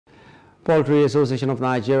Poultry Association of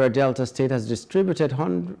Nigeria Delta State has distributed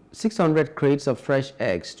 600 crates of fresh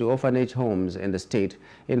eggs to orphanage homes in the state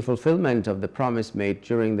in fulfillment of the promise made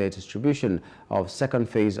during the distribution of second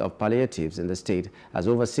phase of palliatives in the state, as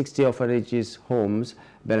over 60 orphanages homes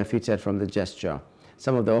benefited from the gesture.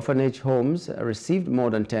 Some of the orphanage homes received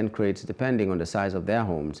more than 10 crates depending on the size of their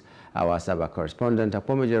homes. Our Asaba correspondent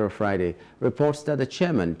Akpomejero Friday reports that the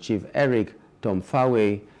chairman, Chief Eric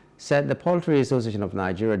Tomfawei, said the Poultry Association of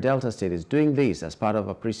Nigeria Delta State is doing this as part of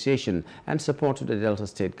appreciation and support to the Delta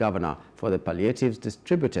State governor for the palliatives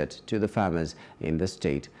distributed to the farmers in the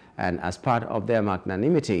state, and as part of their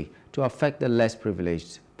magnanimity to affect the less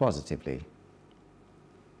privileged positively.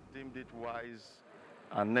 Deemed it wise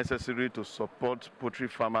and necessary to support poultry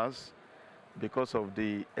farmers because of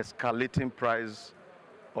the escalating price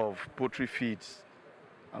of poultry feeds,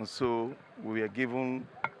 and so we are given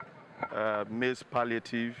maize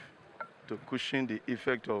palliative to cushion the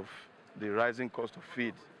effect of the rising cost of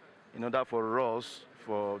feed in order for us,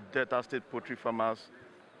 for Delta State poultry farmers,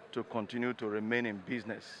 to continue to remain in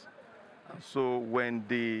business. And so when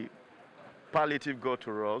the palliative got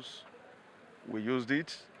to us, we used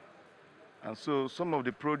it. And so some of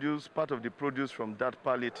the produce, part of the produce from that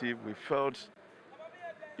palliative, we felt,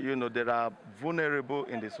 there are vulnerable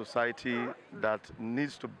in the society that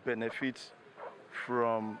needs to benefit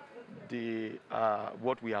from the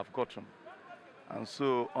what we have gotten. And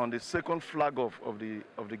so on the second flag of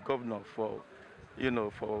the governor for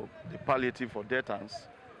for the palliative for debtors,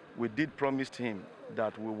 we did promise him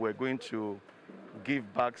that we were going to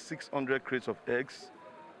give back 600 crates of eggs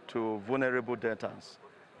to vulnerable debtors.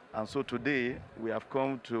 And so today we have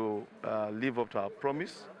come to live up to our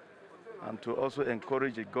promise and to also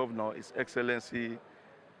encourage the governor, His Excellency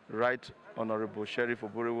Right Honorable Sheriff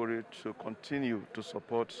Oborewori, to continue to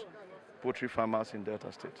support poultry farmers in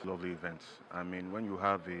Delta State. Lovely event. I mean, when you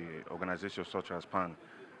have an organization such as PAN,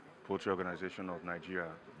 Poultry Association of Nigeria,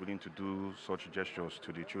 willing to do such gestures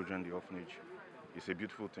to the children, the orphanage, it's a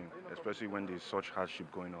beautiful thing, especially when there's such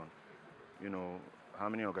hardship going on. How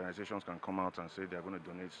many organizations can come out and say they're going to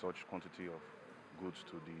donate such quantity of goods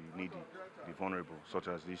to the needy, the vulnerable, such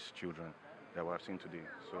as these children that we have seen today.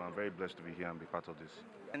 So I'm very blessed to be here and be part of this.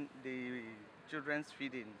 And the children's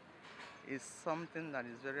feeding is something that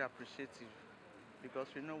is very appreciative because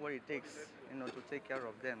we know what it takes, to take care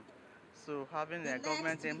of them. So having a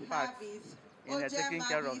government impact in taking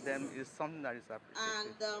care of them is something that is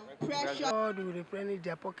appreciated. God will replenish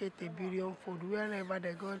their pocket a billion food wherever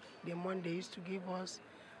they got the money they used to give us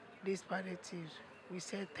these palliatives. We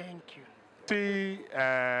say thank you. See,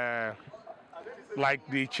 like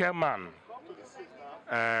the chairman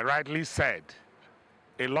rightly said,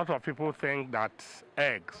 a lot of people think that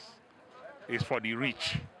eggs is for the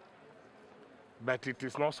rich, but it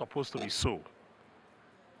is not supposed to be so.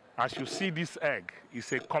 As you see, this egg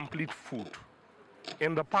is a complete food.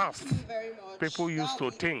 In the past, people used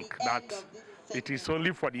to think that it is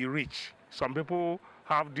only for the rich. Some people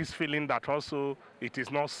have this feeling that also it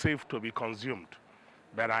is not safe to be consumed.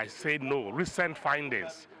 But I say no. Recent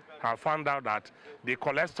findings have found out that the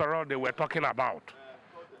cholesterol they were talking about,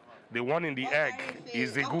 the one in the egg,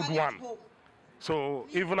 is a good one. So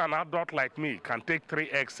even an adult like me can take 3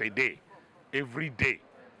 eggs a day, every day,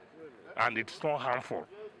 and it's not harmful.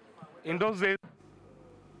 In those days...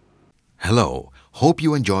 Hello, hope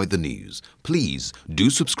you enjoyed the news. Please do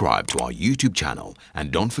subscribe to our YouTube channel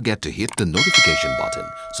and don't forget to hit the notification button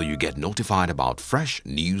so you get notified about fresh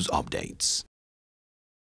news updates.